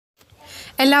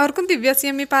എല്ലാവർക്കും ദിവ്യാസ്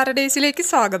യമ്മി പാരഡൈസിലേക്ക്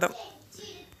സ്വാഗതം.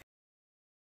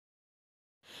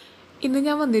 ഇന്ന്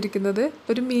ഞാൻ വന്നിരിക്കുന്നത്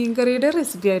ഒരു മീൻകറിയുടെ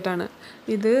റെസിപ്പി ആയിട്ടാണ്.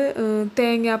 ഇത്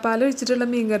തേങ്ങാപ്പാൽ ഒഴിച്ചിട്ടുള്ള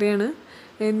മീൻകറിയാണ്,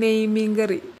 നെയ്മീൻ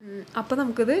കറി. അപ്പോൾ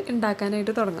നമുക്കിത്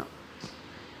ഉണ്ടാക്കാനായിട്ട് തുടങ്ങാം.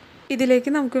 ഇതിലേക്ക്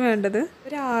നമുക്ക് വേണ്ടത്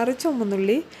ഒരു 6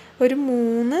 ചുമന്നുള്ളി, ഒരു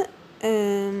 3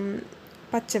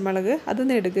 പച്ചമുളക്, അത്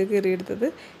നെടുകെ കീറിയെടുത്തത്,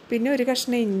 പിന്നെ ഒരു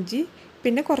കഷ്ണം ഇഞ്ചി,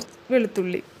 പിന്നെ കുറച്ച്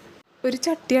വെളുത്തുള്ളി. ഒരു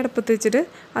ചട്ടി അടുപ്പത്ത് വെച്ചിട്ട്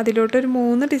അതിലോട്ടൊരു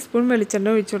 3 ടീസ്പൂൺ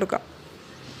വെളിച്ചെണ്ണ ഒഴിച്ചു കൊടുക്കാം.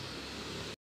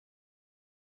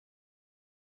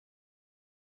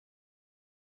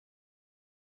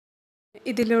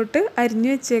 ഇതിലോട്ട് അരിഞ്ഞു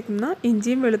വെച്ചേക്കുന്ന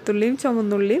ഇഞ്ചിയും വെളുത്തുള്ളിയും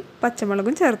ചുവന്നുള്ളിയും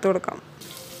പച്ചമുളകും ചേർത്ത് കൊടുക്കാം.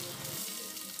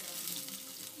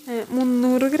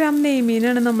 300 ഗ്രാം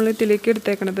നെയ്മീനാണ് നമ്മൾ ഇതിലേക്ക്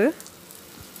എടുത്തേക്കണത്.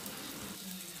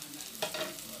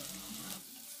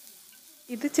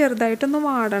 ഇത് ചെറുതായിട്ടൊന്ന്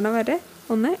വാടണ വരെ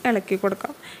ഒന്ന് ഇളക്കി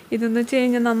കൊടുക്കാം. ഇതെന്ന് വെച്ച്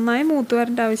കഴിഞ്ഞാൽ നന്നായി മൂത്ത്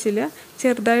വരേണ്ട ആവശ്യമില്ല,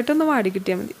 ചെറുതായിട്ടൊന്ന് വാടി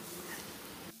കിട്ടിയാൽ മതി.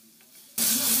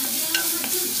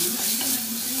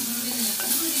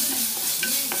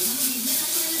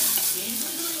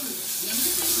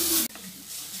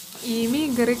 ഈ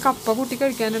മീൻകറി കപ്പ കൂട്ടി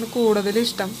കഴിക്കാനാണ് കൂടുതൽ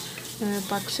ഇഷ്ടം,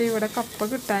 പക്ഷേ ഇവിടെ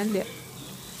കപ്പ കിട്ടാനില്ല.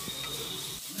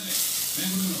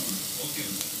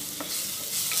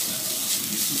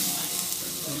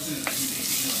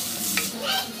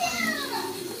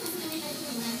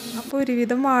 അപ്പോൾ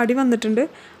ഒരുവിധം വാടി വന്നിട്ടുണ്ട്.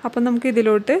 അപ്പം നമുക്ക്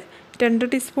ഇതിലോട്ട് 2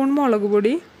 ടീസ്പൂൺ മുളക്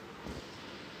പൊടി,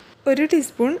 1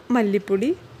 ടീസ്പൂൺ മല്ലിപ്പൊടി,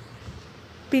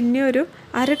 പിന്നെ ഒരു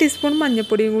 1/2 ടീസ്പൂൺ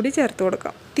മഞ്ഞൾപ്പൊടിയും കൂടി ചേർത്ത്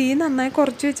കൊടുക്കാം. തീ നന്നായി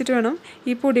കുറച്ച് വെച്ചിട്ട് വേണം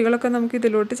ഈ പൊടികളൊക്കെ നമുക്ക്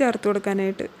ഇതിലോട്ട് ചേർത്ത്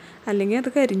കൊടുക്കാനായിട്ട്, അല്ലെങ്കിൽ അത്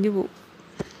കരിഞ്ഞു പോകും.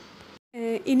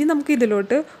 ഇനി നമുക്ക്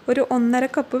ഇതിലോട്ട് ഒരു 1.5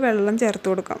 കപ്പ് വെള്ളം ചേർത്ത്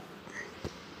കൊടുക്കാം.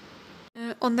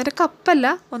 1.5 കപ്പല്ല,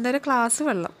 1.5 ഗ്ലാസ്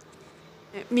വെള്ളം.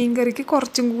 മീൻകറിക്ക്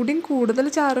കുറച്ചും കൂടി കൂടുതൽ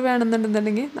ചാറ്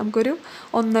വേണമെന്നുണ്ടെന്നുണ്ടെങ്കിൽ നമുക്കൊരു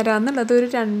 1.5 എന്നുള്ളത് ഒരു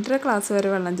 2.5 ഗ്ലാസ് വരെ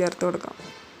വെള്ളം ചേർത്ത് കൊടുക്കാം.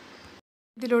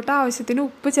 ഇതിലോട്ട് ആവശ്യത്തിന്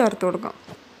ഉപ്പ് ചേർത്ത് കൊടുക്കാം.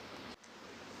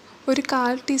 ഒരു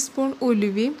 1/4 ടീസ്പൂൺ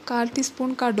ഉലുവയും 1/4 ടീസ്പൂൺ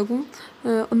കടുകും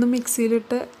ഒന്ന്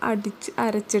മിക്സിയിലിട്ട്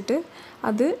അരച്ചിട്ട്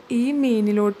അത് ഈ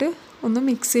മീനിലോട്ട് ഒന്ന്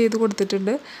മിക്സ് ചെയ്ത്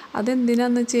കൊടുത്തിട്ടുണ്ട്.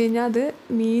 അതെന്തിനാന്ന് വെച്ച് കഴിഞ്ഞാൽ അത്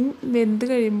മീൻ വെന്ത്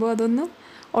കഴിയുമ്പോൾ അതൊന്ന്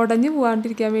ഉടഞ്ഞു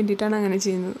പോകാണ്ടിരിക്കാൻ വേണ്ടിയിട്ടാണ് അങ്ങനെ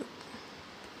ചെയ്യുന്നത്.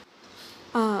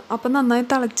 അപ്പം നന്നായി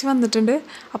തിളച്ച് വന്നിട്ടുണ്ട്.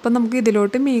 അപ്പം നമുക്ക്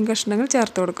ഇതിലോട്ട് മീൻ കഷ്ണങ്ങൾ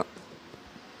ചേർത്ത് കൊടുക്കാം.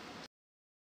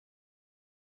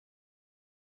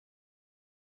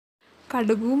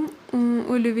 കടുകും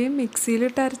ഉലുവയും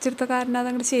മിക്സിയിലിട്ട് അരച്ചെടുത്ത കാരണം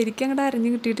അതങ്ങോട്ട് ശരിക്കും അങ്ങോട്ട്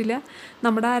അരഞ്ഞ് കിട്ടിയിട്ടില്ല.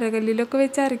 നമ്മുടെ അരകല്ലിലൊക്കെ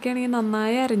വെച്ച് അരയ്ക്കുകയാണെങ്കിൽ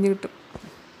നന്നായി അരഞ്ഞ് കിട്ടും.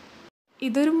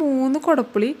 ഇതൊരു 3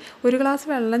 കുടപ്പുളി 1 ഗ്ലാസ്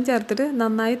വെള്ളം ചേർത്തിട്ട്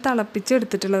നന്നായി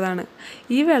തിളപ്പിച്ചെടുത്തിട്ടുള്ളതാണ്.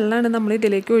 ഈ വെള്ളമാണ് നമ്മൾ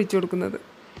ഇതിലേക്ക് ഒഴിച്ചു കൊടുക്കുന്നത്.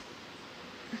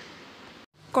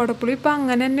 കുടപ്പുളി ഇപ്പോൾ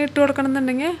അങ്ങനെ തന്നെ ഇട്ട് കൊടുക്കണം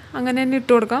എന്നുണ്ടെങ്കിൽ അങ്ങനെ തന്നെ ഇട്ട്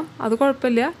കൊടുക്കാം, അത്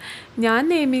കുഴപ്പമില്ല. ഞാൻ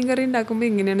നെയ്മീൻ കറി ഉണ്ടാക്കുമ്പോൾ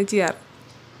ഇങ്ങനെയാണ് ചെയ്യാറ്.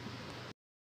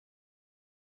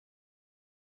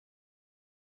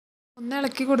 ഒന്ന്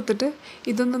ഇളക്കി കൊടുത്തിട്ട്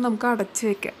ഇതൊന്ന് നമുക്ക് അടച്ച്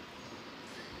വയ്ക്കാം.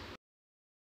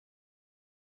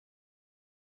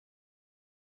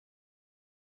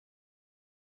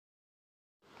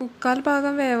 മുക്കാൽ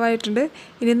ഭാഗം വേവായിട്ടുണ്ട്.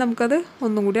 ഇനി നമുക്കത്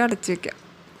ഒന്നും കൂടി അടച്ച് വയ്ക്കാം.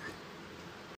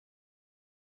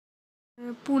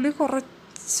 പുളി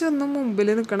കുറച്ചൊന്ന് മുമ്പിൽ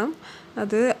നിൽക്കണം,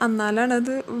 അത് എന്നാലാണ്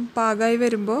അത് പാകമായി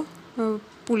വരുമ്പോൾ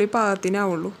പുളി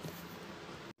പാകത്തിനാവുള്ളൂ.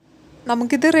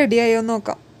 നമുക്കിത് റെഡിയായോ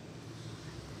നോക്കാം.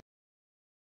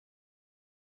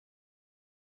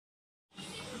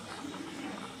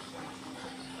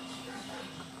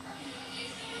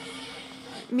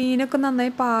 മീനൊക്കെ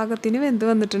നന്നായി പാകത്തിന് വെന്ത്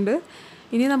വന്നിട്ടുണ്ട്.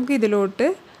 ഇനി നമുക്ക് ഇതിലോട്ട്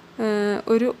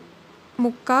ഒരു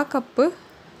 3/4 കപ്പ്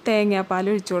തേങ്ങാപ്പാൽ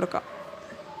ഒഴിച്ചു കൊടുക്കാം.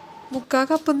 3/4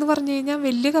 കപ്പ് എന്ന് പറഞ്ഞു കഴിഞ്ഞാൽ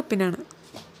വലിയ കപ്പിനാണ്.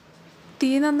 തീ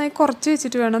നന്നായി കുറച്ച്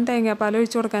വെച്ചിട്ട് വേണം തേങ്ങാപ്പാൽ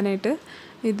ഒഴിച്ചു കൊടുക്കാനായിട്ട്.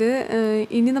 ഇത്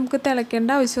ഇനി നമുക്ക് തിളയ്ക്കേണ്ട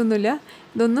ആവശ്യമൊന്നുമില്ല,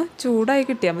 ഇതൊന്ന് ചൂടായി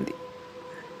കിട്ടിയാൽ മതി.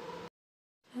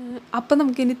 അപ്പം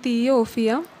നമുക്കിനി തീ ഓഫ്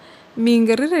ചെയ്യാം.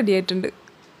 മീൻകറി റെഡി ആയിട്ടുണ്ട്.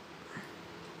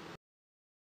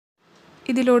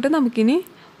 ഇതിലോട്ട് നമുക്കിനി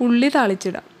ഉള്ളി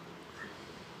താളിച്ചിടാം.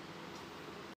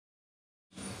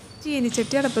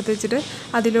 ചീനിച്ചട്ടി അടുപ്പത്ത് വെച്ചിട്ട്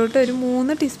അതിലോട്ട് ഒരു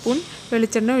 3 ടീസ്പൂൺ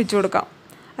വെളിച്ചെണ്ണ ഒഴിച്ചു കൊടുക്കാം.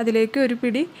 അതിലേക്ക് ഒരു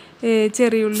പിടി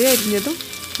ചെറിയുള്ളി അരിഞ്ഞതും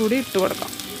കൂടി ഇട്ട്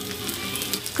കൊടുക്കാം.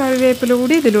 കറിവേപ്പില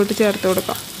കൂടി ഇതിലോട്ട് ചേർത്ത്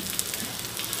കൊടുക്കാം.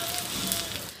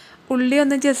 ഉള്ളി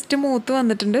ഒന്ന് ജസ്റ്റ് മൂത്ത്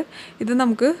വന്നിട്ടുണ്ട്. ഇത്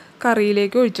നമുക്ക്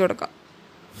കറിയിലേക്ക് ഒഴിച്ചു കൊടുക്കാം.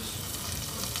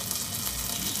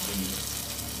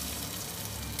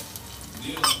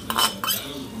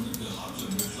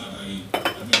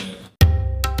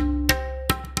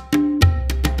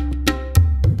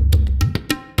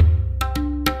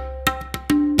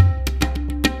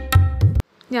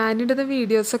 ഞാനിടുന്ന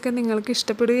വീഡിയോസൊക്കെ നിങ്ങൾക്ക്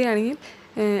ഇഷ്ടപ്പെടുകയാണെങ്കിൽ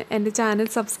എൻ്റെ ചാനൽ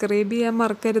സബ്സ്ക്രൈബ് ചെയ്യാൻ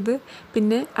മറക്കരുത്.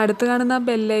 പിന്നെ അടുത്ത് കാണുന്ന ആ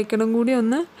ബെല്ലൈക്കണും കൂടി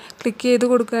ഒന്ന് ക്ലിക്ക് ചെയ്ത്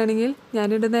കൊടുക്കുകയാണെങ്കിൽ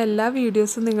ഞാനിടുന്ന എല്ലാ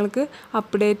വീഡിയോസും നിങ്ങൾക്ക്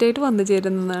അപ്ഡേറ്റ് ആയിട്ട് വന്നു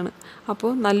ചേരുന്നതാണ്.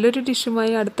 അപ്പോൾ നല്ലൊരു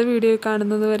ഡിഷുമായി അടുത്ത വീഡിയോ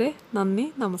കാണുന്നത് വരെ നന്ദി,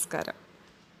 നമസ്കാരം.